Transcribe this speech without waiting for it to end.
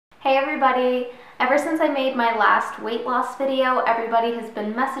Hey everybody! Ever since I made my last weight loss video, everybody has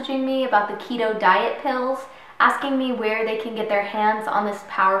been messaging me about the keto diet pills, asking me where they can get their hands on this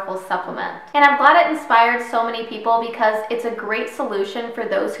powerful supplement. And I'm glad it inspired so many people because it's a great solution for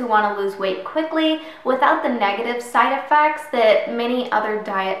those who want to lose weight quickly without the negative side effects that many other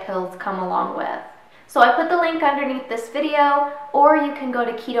diet pills come along with. So I put the link underneath this video, or you can go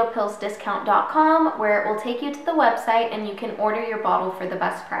to ketopillsdiscount.com where it will take you to the website and you can order your bottle for the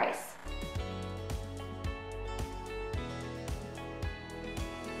best price.